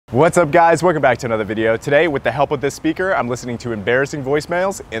What's up guys, welcome back to another video. Today, with the help of this speaker, I'm listening to embarrassing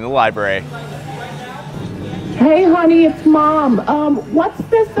voicemails in the library. Hey honey, it's mom. What's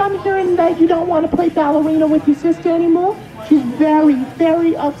this I'm hearing that you don't want to play ballerina with your sister anymore? She's very,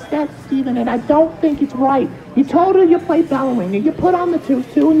 very upset, Steven, and I don't think it's right. You told her you play ballerina, you put on the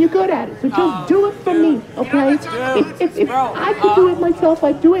tutu, and you're good at it. So just do it for me, okay? If I could do it myself,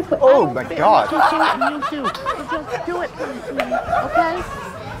 I'd do it, but oh my God. You too. So just do it for me, sweetie, okay?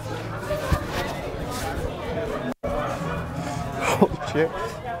 Holy shit.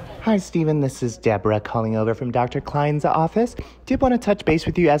 Hi, Stephen. This is Deborah calling over from Dr. Klein's office. Did want to touch base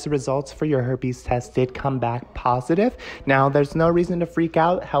with you as the results for your herpes test did come back positive. Now, there's no reason to freak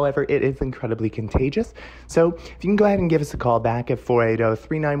out. However, it is incredibly contagious. So if you can go ahead and give us a call back at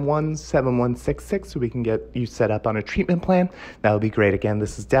 480-391-7166 so we can get you set up on a treatment plan, that would be great. Again,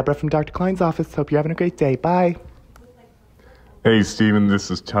 this is Deborah from Dr. Klein's office. Hope you're having a great day. Bye. Hey, Stephen. This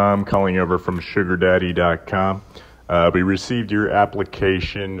is Tom calling over from SugarDaddy.com. We received your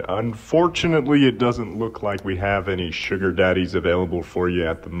application. Unfortunately, it doesn't look like we have any sugar daddies available for you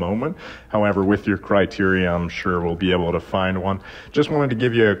at the moment. However, with your criteria, I'm sure we'll be able to find one. Just wanted to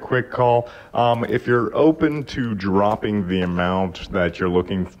give you a quick call. If you're open to dropping the amount that you're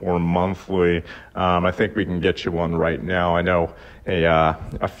looking for monthly, I think we can get you one right now. I know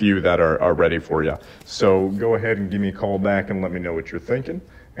a few that are ready for you. So go ahead and give me a call back and let me know what you're thinking,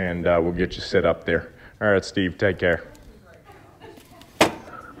 and we'll get you set up there. All right, Steve, take care.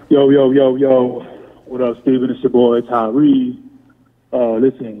 Yo. What up, Steven? It's your boy, Tyree.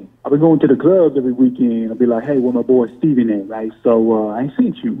 Listen, I've been going to the clubs every weekend. I'll be like, hey, where my boy Steven at, right? So I ain't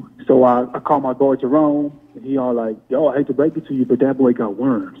seen you. So I called my boy Jerome, and he all like, yo, I hate to break it to you, but that boy got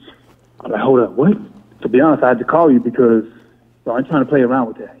worms. I'm like, hold up, what? To be honest, I had to call you because I ain't trying to play around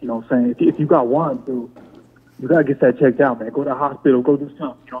with that. You know what I'm saying? If you got worms, dude, you got to get that checked out, man. Go to the hospital, go do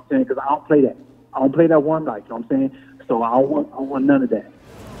something. You know what I'm saying? Because I don't play that. I don't play that one night, you know what I'm saying? So I don't want none of that.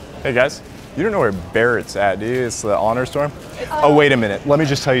 Hey guys, you don't know where Barrett's at, do you? It's the honor storm. Oh, wait a minute. Let me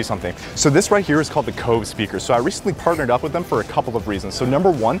just tell you something. So this right here is called the Cove speaker. So I recently partnered up with them for a couple of reasons. So number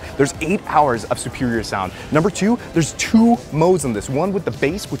one, there's 8 hours of superior sound. Number two, there's 2 modes on this. One with the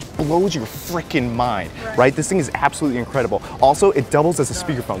bass, which blows your freaking mind, right? This thing is absolutely incredible. Also, it doubles as a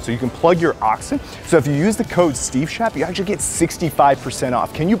speakerphone. So you can plug your aux in. So if you use the code SteveShap, you actually get 65%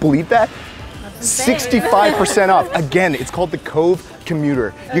 off. Can you believe that? 65% off. Again, it's called the Cove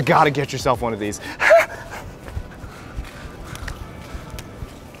Commuter. You gotta get yourself one of these.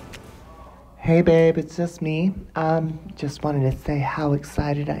 Hey babe, it's just me. Just wanted to say how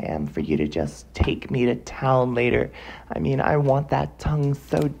excited I am for you to just take me to town later. I mean, I want that tongue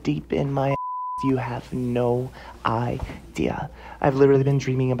so deep in my ass, you have no idea. I've literally been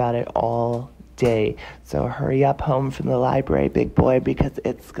dreaming about it all day. So hurry up home from the library, big boy, because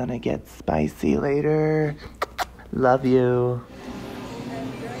it's gonna get spicy later. Love you.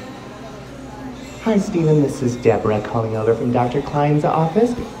 Hi, Stephen. This is Deborah calling over from Dr. Klein's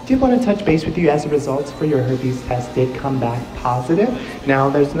office. Did want to touch base with you as the results for your herpes test did come back positive. Now,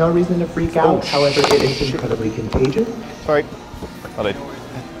 there's no reason to freak out. However, it is incredibly contagious. Sorry. Thought I'd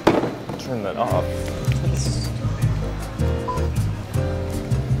turn that off.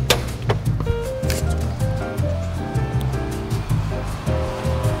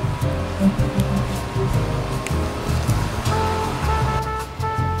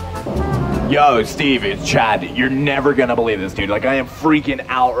 Yo, Steve, it's Chad. You're never gonna believe this, dude. Like, I am freaking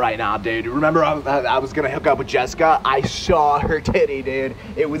out right now, dude. Remember I was gonna hook up with Jessica? I saw her titty, dude.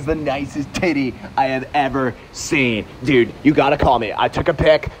 It was the nicest titty I have ever seen. Dude, you gotta call me. I took a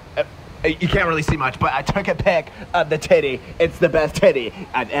pic. You can't really see much, but I took a pic of the titty. It's the best titty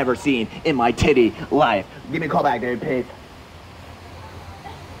I've ever seen in my titty life. Give me a call back, dude. Peace.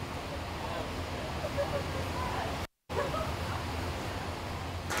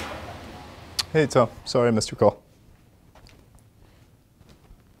 Hey Tom, sorry I missed your call.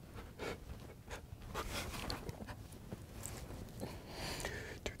 Dude,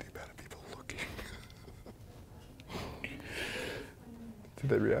 the amount of people looking. Did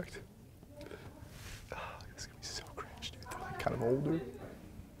they react? Oh, it's gonna be so cringe, dude. They're like kind of older.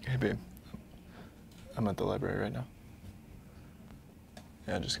 Hey babe, I'm at the library right now.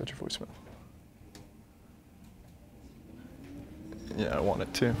 Yeah, I just got your voicemail. Yeah, I want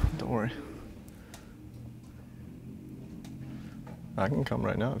it too, don't worry. I can come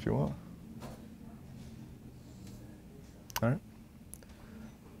right now if you want. All right.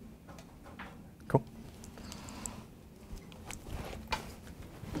 Cool.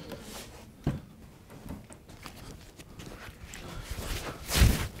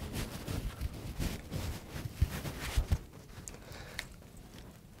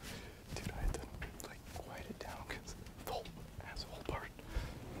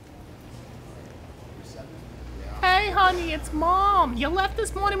 honey, it's Mom. You left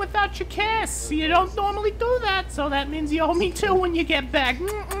this morning without your kiss. You don't normally do that, so that means you owe me 2 when you get back.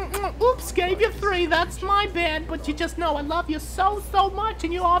 Oops, gave you 3. That's my bad, but you just know I love you so, so much,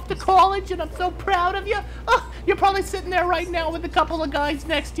 and you're off to college, and I'm so proud of you. You're probably sitting there right now with a couple of guys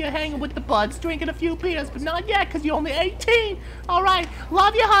next to you, hanging with the buds, drinking a few beers, but not yet, because you're only 18. All right,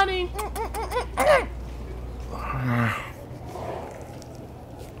 love you, honey.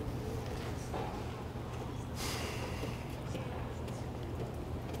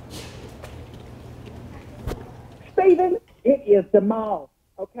 Steven, it is Jamal,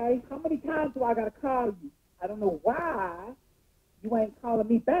 okay? How many times do I gotta call you? I don't know why you ain't calling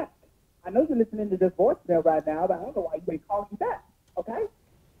me back. I know you're listening to this voicemail right now, but I don't know why you ain't calling me back, okay?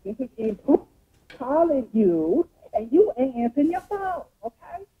 This is input calling you, and you ain't answering your phone,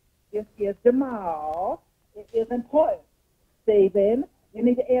 okay? This is Jamal. It is important. Steven, you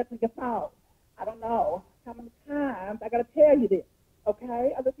need to answer your phone. I don't know how many times I gotta tell you this,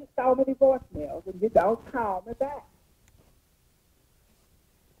 okay? I look at so many voicemails, and you don't call me back.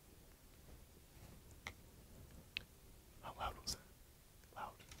 How loud was that?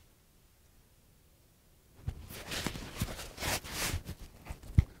 Loud.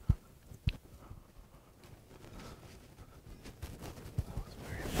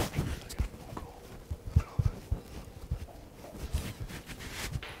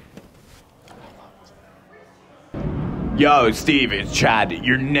 Yo, Steve, it's Chad.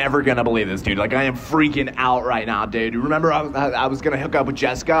 You're never gonna believe this, dude. Like, I am freaking out right now, dude. Remember I was gonna hook up with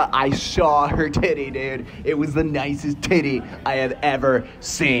Jessica? I saw her titty, dude. It was the nicest titty I have ever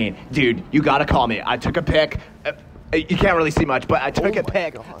seen. Dude, you gotta call me. I took a pic. You can't really see much, but I took a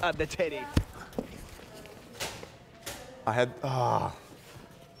pic of the titty. I had,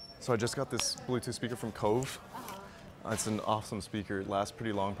 so I just got this Bluetooth speaker from Cove. It's an awesome speaker. It lasts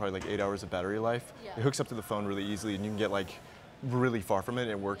pretty long, probably like 8 hours of battery life. Yeah. It hooks up to the phone really easily, and you can get like really far from it.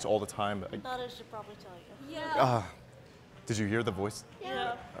 It works all the time. I thought I should probably tell you. Yeah. Did you hear the voice?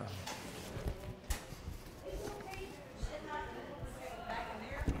 Yeah.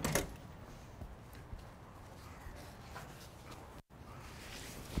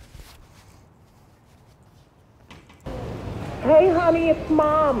 Hey, honey, it's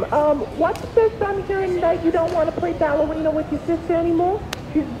Mom. What's this I'm hearing that you don't want to play ballerina with your sister anymore?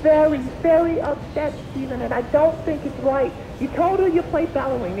 She's very, very upset, Steven, and I don't think it's right. You told her you play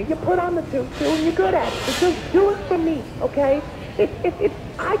ballerina, you put on the tutu, and you're good at it. So just do it for me, okay? If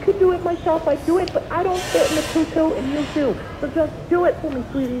I could do it myself, I'd do it, but I don't fit in the tutu, and you do. So just do it for me,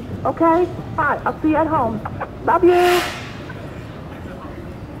 sweetie, okay? All right, I'll see you at home. Love you.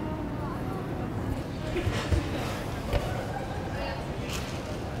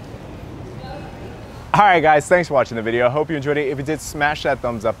 Alright guys, thanks for watching the video. I hope you enjoyed it. If you did, smash that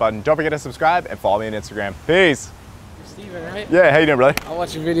thumbs up button. Don't forget to subscribe and follow me on Instagram. Peace. You're Steven, right? Yeah, how you doing, brother? I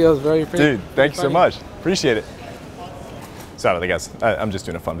watch your videos, very pretty. Dude, thank you so much. Appreciate it. Sorry about that, guys. I'm just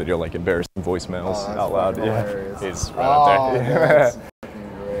doing a fun video, like embarrassing voicemails out loud. Yeah, it's right up there.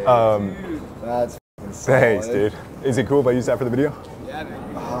 That's thanks, dude. Is it cool if I use that for the video? Yeah, dude.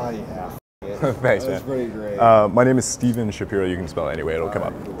 Oh, yeah. Thanks, man. That's pretty great. My name is Steven Schapiro. You can spell it anyway. It'll come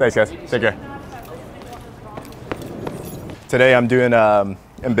up. Thanks, guys. Take care. Today I'm doing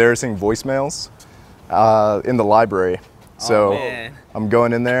embarrassing voicemails in the library. So I'm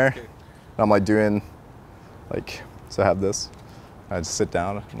going in there, and I'm like doing, like, so I have this. I just sit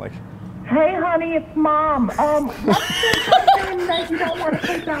down. I'm like, hey, honey, it's Mom. What's this I'm that you don't want to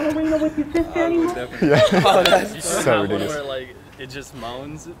play ballerina with your sister anymore? yeah. Oh, that's so ridiculous. Where, like, it just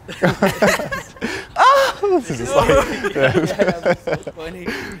moans. This is just like, that's so funny.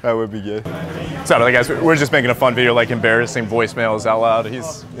 That would be good. Sorry, guys, we're just making a fun video, like embarrassing voicemails out loud.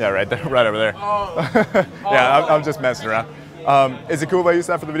 He's, yeah, right there, right over there. Yeah, I'm just messing around. Is it cool if I use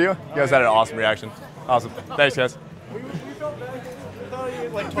that for the video? You guys had an awesome reaction. Awesome. Thanks, guys.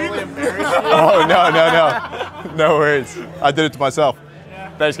 Like, totally embarrassed. Oh, no. No worries. I did it to myself.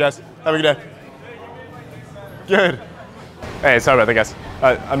 Thanks, guys. Have a good day. Good. Hey, sorry about that, guys.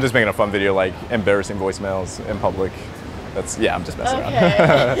 I'm just making a fun video, like embarrassing voicemails in public. Yeah, I'm just messing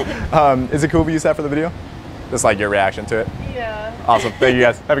around. Is it cool if we use that for the video? Just like your reaction to it? Yeah. Awesome. Thank you,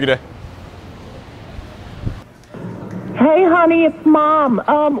 guys. Have a good day. Hey, honey, it's Mom.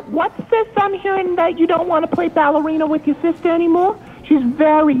 What's this I'm hearing that you don't want to play ballerina with your sister anymore? She's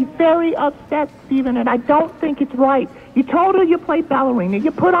very, very upset, Steven, and I don't think it's right. You told her you play ballerina,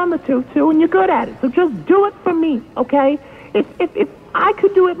 you put on the tutu, and you're good at it. So just do it for me, okay? If I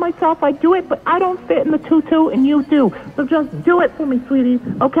could do it myself, I'd do it, but I don't fit in the tutu, and you do. So just do it for me, sweetie,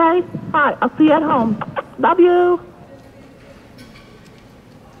 okay? All right, I'll see you at home. Love you.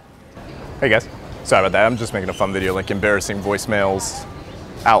 Hey, guys. Sorry about that. I'm just making a fun video, like embarrassing voicemails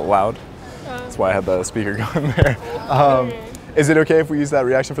out loud. That's why I had the speaker going there. Is it okay if we use that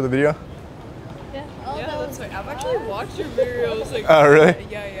reaction for the video? Yeah, that's right. I've actually watched your videos. Like, Oh, really?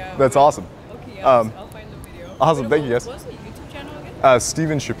 Yeah. That's awesome. Okay, yeah, I'll find the video. Awesome. Thank you, guys. What's the YouTube channel again?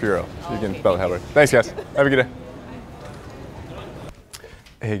 Steven Schapiro. You can spell it however. Thanks, guys. Have a good day.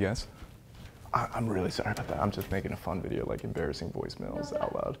 Hey, guys. I'm really sorry about that. I'm just making a fun video, like embarrassing voicemails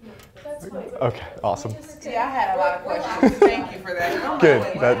out loud. Okay, awesome. Yeah, I had a lot of questions. Thank you for that.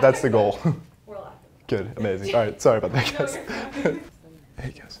 Good. That's the goal. Good. Amazing. All right. Sorry about that, guys.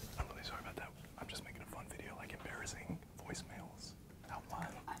 Hey, guys. I'm really sorry about that. I'm just making a fun video, like embarrassing voicemails out loud.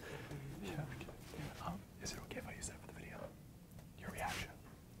 Yeah. Is it okay if I use that for the video? Your reaction.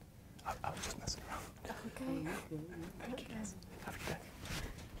 I was just messing around. Okay. Thank you, guys. Have a good day.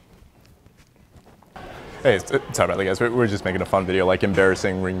 Hey, sorry about that, guys. We're just making a fun video, like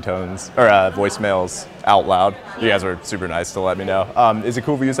embarrassing ringtones or voicemails out loud. You guys were super nice to let me know. Is it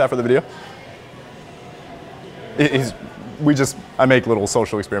cool if we use that for the video? I make little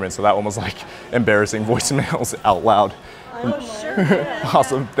social experiments, so that one was like embarrassing voicemails out loud. Oh, sure. Yeah.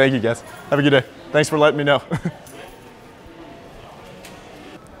 Awesome. Thank you, guys. Have a good day. Thanks for letting me know.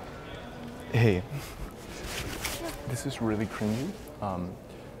 Hey, this is really cringy.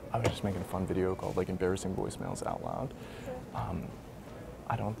 I was just making a fun video called like embarrassing voicemails out loud.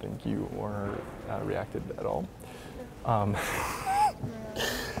 I don't think you or reacted at all. I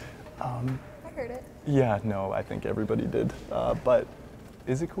heard it. Yeah, no, I think everybody did. But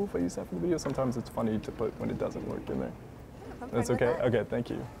is it cool if I use that for the video? Sometimes it's funny to put when it doesn't work in there. Yeah, That's okay? that. Okay, thank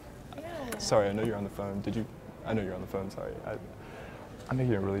you. Yeah. Sorry, I know you're on the phone. I know you're on the phone, sorry. I'm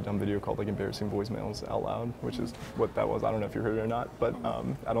making a really dumb video called like embarrassing voicemails out loud, which is what that was. I don't know if you heard it or not, but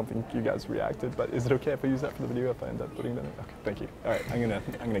I don't think you guys reacted. But is it okay if I use that for the video if I end up putting that in? Okay, thank you. All right, I'm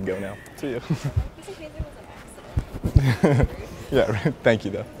gonna go now. See you. Just in case it was an accident. Yeah, right. Thank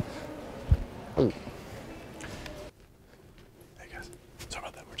you though. Hey guys, sorry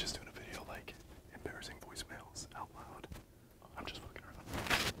about that. We're just doing a video like embarrassing voicemails out loud. I'm just fucking around.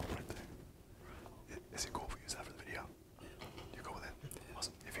 Right there. Is it cool if we use that for the video? You go with it?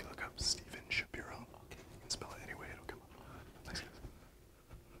 Awesome. If you look up Steven Schapiro, you can spell it anyway, it'll come up. Thanks, guys.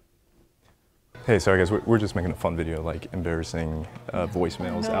 Hey, sorry guys, we're just making a fun video like embarrassing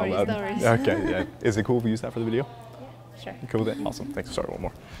voicemails out loud. No worries. Okay, yeah. Is it cool if we use that for the video? Yeah, sure. You cool with it? Awesome. Thanks. Sorry, one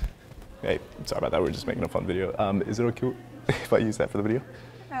more. Hey, sorry about that. We're just making a fun video. Is it okay if I use that for the video?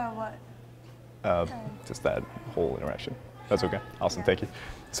 What? Just that whole interaction. That's okay. Awesome. Thank you.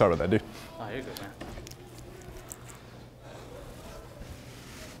 Sorry about that, dude. Oh, you're good, man.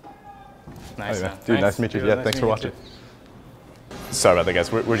 Nice, Oh, yeah. man. Dude, Thanks. nice to meet you. Dude, Yeah, nice thanks to for meet watching. you. Sorry about that,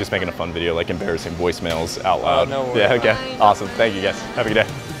 guys. We're just making a fun video, like embarrassing voicemails out loud. no worries. Yeah, okay. Fine. Awesome. Thank you, guys. Have a good day.